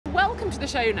welcome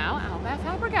to the show now, Albert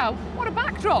Fabrega. What a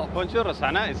backdrop. Bonjour,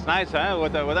 Rosanna. It's nice, huh?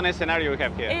 What a nice scenario we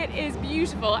have here. It is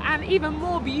beautiful, and even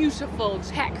more beautiful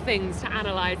tech things to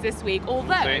analyse this week,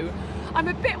 although I'm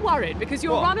a bit worried because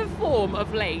your run of form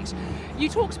of late, you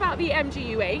talked about the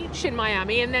MGUH in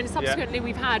Miami, and then subsequently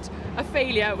we've had a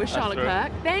failure with Charles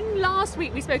Leclerc. Then last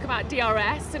week we spoke about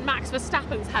DRS, and Max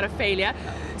Verstappen's had a failure.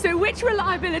 So which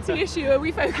reliability issue are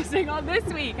we focusing on this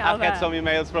week, Albert? I've had some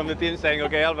emails from the team saying,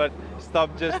 okay, Albert,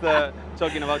 stop just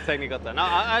talking about technical stuff. Now,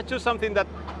 I choose something that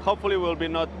hopefully will be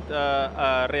not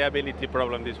a reliability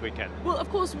problem this weekend. Well, of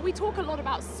course, we talk a lot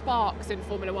about sparks in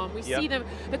Formula One. We see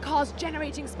the cars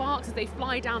generating sparks as they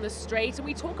fly down the straight, and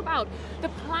we talk about the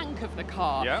plank of the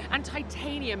car and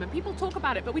titanium, and people talk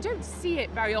about it, but we don't see it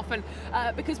very often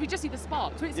because we just see the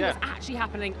sparks. We don't see what's actually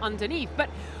happening underneath. But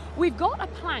we've got a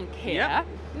plank here,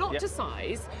 not to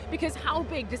size, because how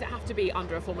big does it have to be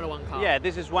under a Formula One car? Yeah,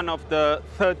 this is one of the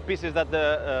third pieces that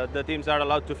the teams are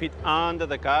allowed to fit under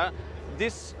the car.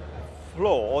 This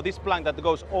floor, or this plank that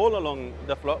goes all along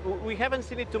the floor, we haven't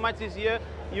seen it too much this year.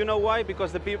 You know why?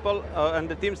 Because the people and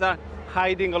the teams are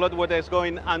hiding a lot what is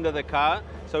going under the car,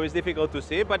 so it's difficult to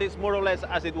see, but it's more or less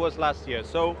as it was last year.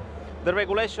 So the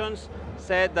regulations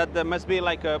said that there must be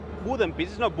like a wooden piece.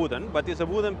 It's not wooden, but it's a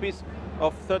wooden piece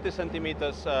of 30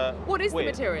 centimeters What is weight.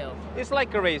 the material? It's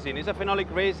like a resin. It's a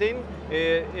phenolic resin.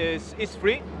 It's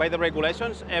free by the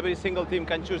regulations. Every single team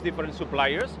can choose different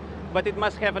suppliers, but it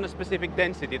must have a specific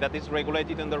density that is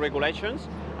regulated in the regulations,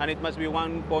 and it must be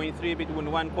 1.3, between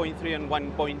 1.3 and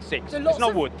 1.6. So it's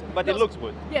not wood, but it looks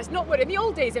wood. Yes, not wood. In the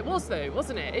old days it was though,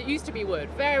 wasn't it? It used to be wood,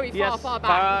 very far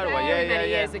back, very many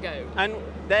years ago. And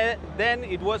then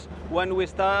it was when we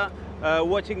start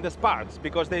watching the sparks,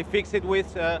 because they fixed it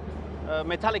with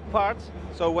metallic parts,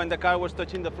 so when the car was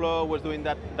touching the floor, was doing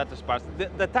that sparks.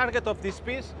 The target of this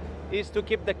piece is to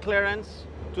keep the clearance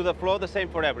to the floor the same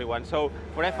for everyone. So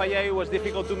for FIA it was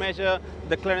difficult to measure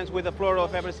the clearance with the floor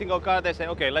of every single car. They say,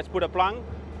 okay, let's put a plank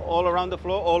all around the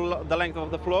floor, all the length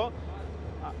of the floor,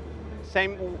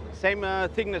 same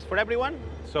thickness for everyone.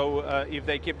 So if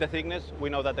they keep the thickness, we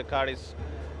know that the car is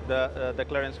the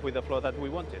clearance with the floor that we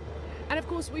wanted. And of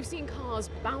course, we've seen cars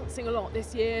bouncing a lot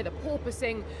this year, the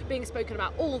porpoising being spoken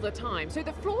about all the time. So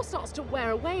the floor starts to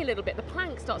wear away a little bit, the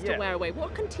plank starts to wear away.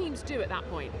 What can teams do at that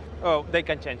point? Oh, they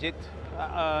can change it.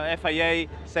 FIA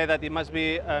say that it must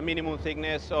be a minimum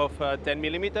thickness of 10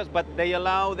 millimeters, but they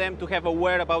allow them to have a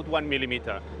wear about 1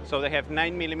 millimeter. So they have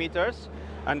 9 millimeters,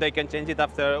 and they can change it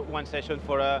after one session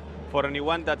for a new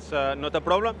one. That's not a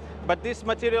problem. But this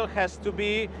material has to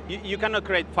be, you cannot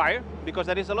create fire, because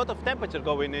there is a lot of temperature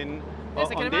going in on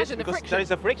this, because there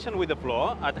is a friction with the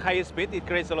floor at high speed. It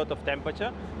creates a lot of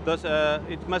temperature. Thus,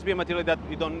 it must be a material that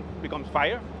it don't becomes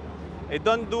fire. It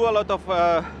don't do a lot of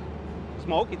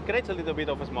smoke. It creates a little bit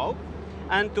of smoke,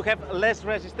 and to have less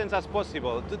resistance as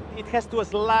possible, it has to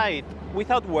slide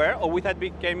without wear or without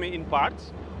becoming in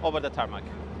parts over the tarmac.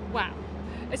 Wow.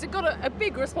 It's got a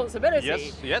big responsibility.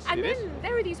 Yes, and it then is.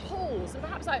 There are these holes, and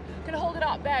perhaps I can hold it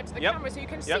up there to the camera so you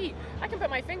can see. I can put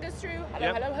my fingers through.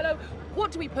 Hello, hello, hello.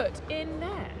 What do we put in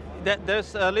there?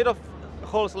 There's a little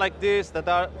holes like this that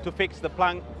are to fix the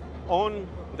plank on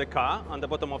the car, on the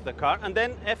bottom of the car. And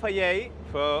then FIA,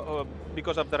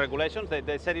 because of the regulations,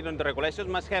 they said it in the regulations,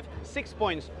 must have 6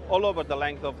 points all over the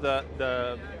length of the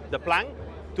plank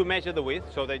to measure the width.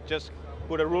 So they just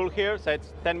put a rule here,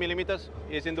 says 10 millimeters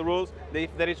is in the rules.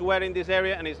 If there is wear in this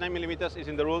area and it's 9 millimeters is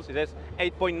in the rules, it says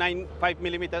 8.95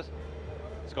 millimeters,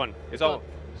 it's gone, it's over.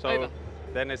 So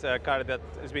then it's a car that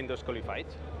has been disqualified.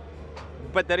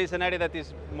 But there is an area that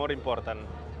is more important.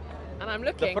 And I'm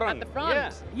looking at the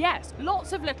front. Yes,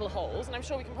 lots of little holes, and I'm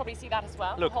sure we can probably see that as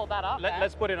well. Look, hold that up.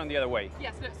 Let's put it on the other way.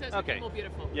 Yes, look, so it's looking more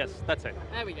beautiful. Yes, that's it.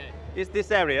 There we go. It's this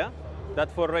area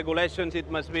that for regulations it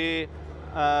must be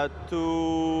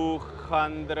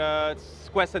 200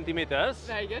 square centimeters.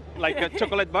 Very good. Like a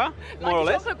chocolate bar, like more or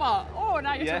less. Chocolate bar. Oh,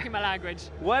 now you're talking my language.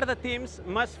 Where the teams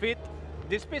must fit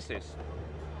these pieces.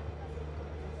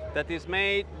 That is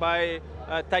made by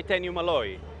titanium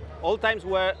alloy. All times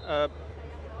were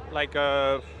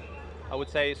I would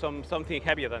say something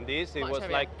heavier than this. It was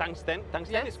heavier. like tungsten.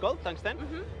 Tungsten is called tungsten,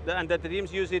 and the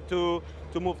teams use it to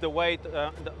move the weight,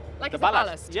 like the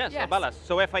ballast. Yes, the ballast.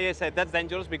 So FIA said that's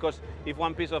dangerous because if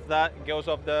one piece of that goes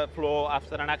off the floor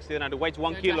after an accident and it weighs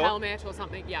 1 kilo, a helmet or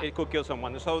something, it could kill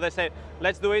someone. So they said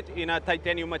let's do it in a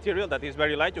titanium material that is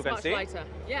very light. You can see. Much lighter.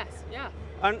 Yes, yeah.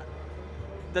 And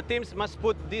the teams must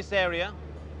put this area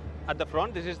at the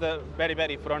front. This is the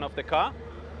very front of the car.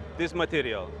 this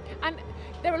material. And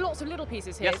there are lots of little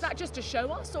pieces here. Yes. Is that just to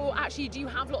show us, or actually do you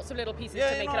have lots of little pieces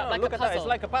Yeah, to make no, it up no, like look a at puzzle? that. It's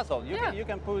like a puzzle. Yeah. You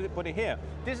can put it here.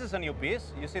 This is a new piece.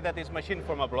 You see that it's machined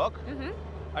from a block.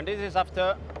 Mm-hmm. And this is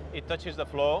after it touches the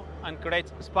floor and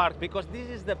creates sparks, because this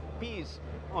is the piece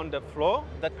on the floor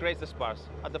that creates the sparks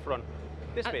at the front.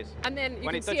 This piece. And then you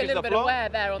When can it see a touches little the bit of floor, wear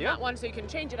there on yeah. that one, so you can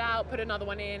change it out, put another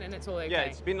one in, and it's all okay. Yeah,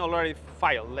 it's been already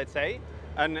filed, let's say,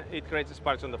 and it creates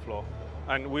sparks on the floor.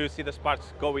 And we'll see the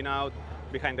sparks going out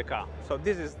behind the car. So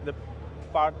this is the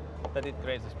part that it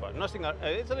creates the spark. Nothing,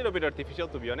 it's a little bit artificial,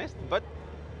 to be honest, but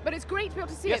it's great to be able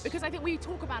to see Yes. it, because I think we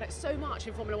talk about it so much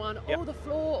in Formula One. Yep. Oh, the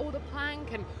floor, oh, the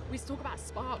plank, and we talk about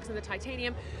sparks and the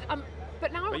titanium.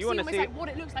 But now I you want wanna to see see- like what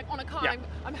it looks like on a car. Yeah.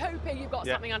 I'm hoping you've got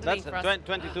yeah, something underneath that's for us.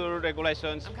 22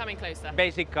 regulations, I'm coming closer.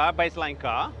 basic car, baseline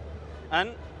car.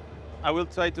 And I will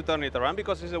try to turn it around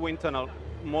because it's a wind tunnel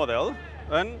model.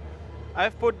 And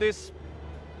I've put this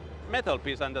metal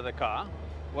piece under the car.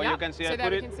 Where Yeah, you can see so I there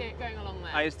put we it, can see it going along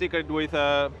there. I stick it with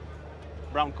a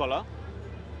brown color.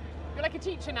 You're like a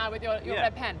teacher now with your Yeah.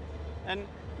 red pen. And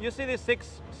you see these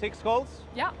six holes?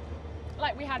 Yeah,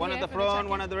 like we had One here at the for front, check-in.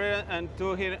 one at the rear, and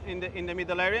two here in the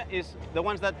middle area is the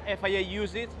ones that FIA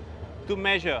uses to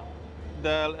measure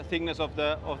the thickness of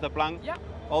the plank Yeah.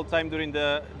 all time during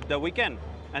the weekend.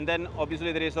 And then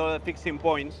obviously there is other fixing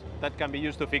points that can be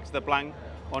used to fix the plank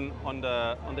on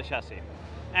the chassis.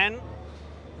 And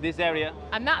this area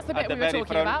And that's the bit at the we were very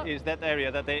talking front about. is that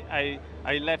area that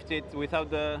I left it without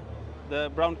the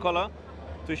brown color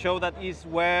to show that is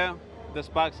where the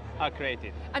sparks are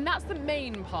created. And that's the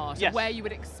main part Yes. of where you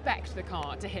would expect the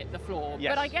car to hit the floor.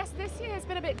 Yes. But I guess this year has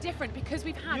been a bit different because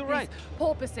we've had You're these right.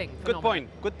 porpoising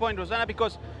Good point, Rosanna,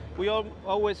 because we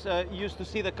always used to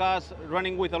see the cars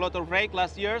running with a lot of rake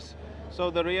last years, so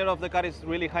the rear of the car is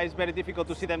really high, it's very difficult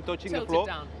to see them touching Tilted the floor.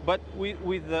 down. But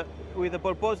with the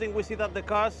purposing, we see that the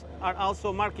cars are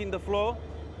also marking the floor,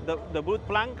 the boot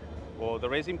plank, or the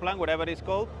racing plank, whatever it's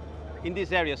called, in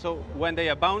this area. So when they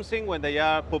are bouncing, when they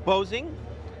are proposing,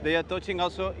 they are touching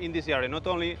also in this area, not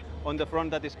only on the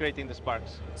front that is creating the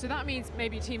sparks. So that means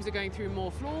maybe teams are going through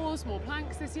more floors, more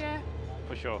planks this year?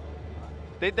 For sure.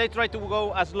 They try to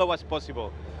go as low as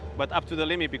possible, but up to the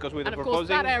limit, because with And the of course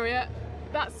proposing... that area,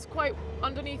 that's quite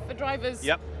underneath the driver's...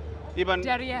 Yep. Even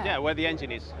derrière. yeah, where the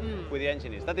engine is, where the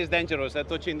engine is. That is dangerous.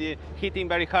 Hitting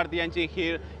very hard the engine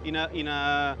here in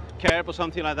a curb or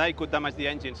something like that, it could damage the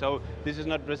engine. So this is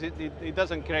not it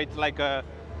doesn't create like a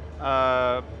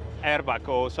airbag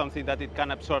or something that it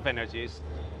can absorb energy. It's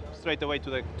straight away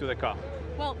to the car.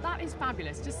 Well, that is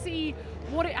fabulous to see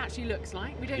what it actually looks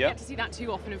like. We don't Yep. get to see that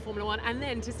too often in Formula One. And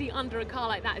then to see under a car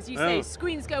like that, as you say,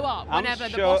 screens go up I'm whenever the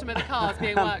sure- bottom of the car is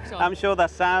being worked on. I'm sure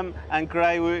that Sam and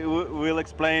Craig will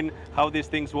explain how these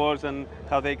things work and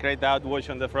how they create the outwash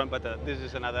on the front, but this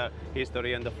is another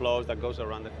history and the flows that goes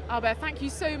around it. Albert, thank you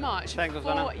so much Thanks, for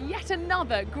Rosanna. yet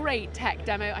another great tech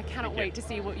demo. I cannot Thank you. wait to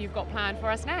see what you've got planned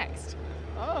for us next.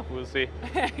 Oh, we'll see.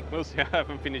 We'll see. I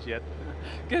haven't finished yet.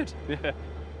 Good. Yeah.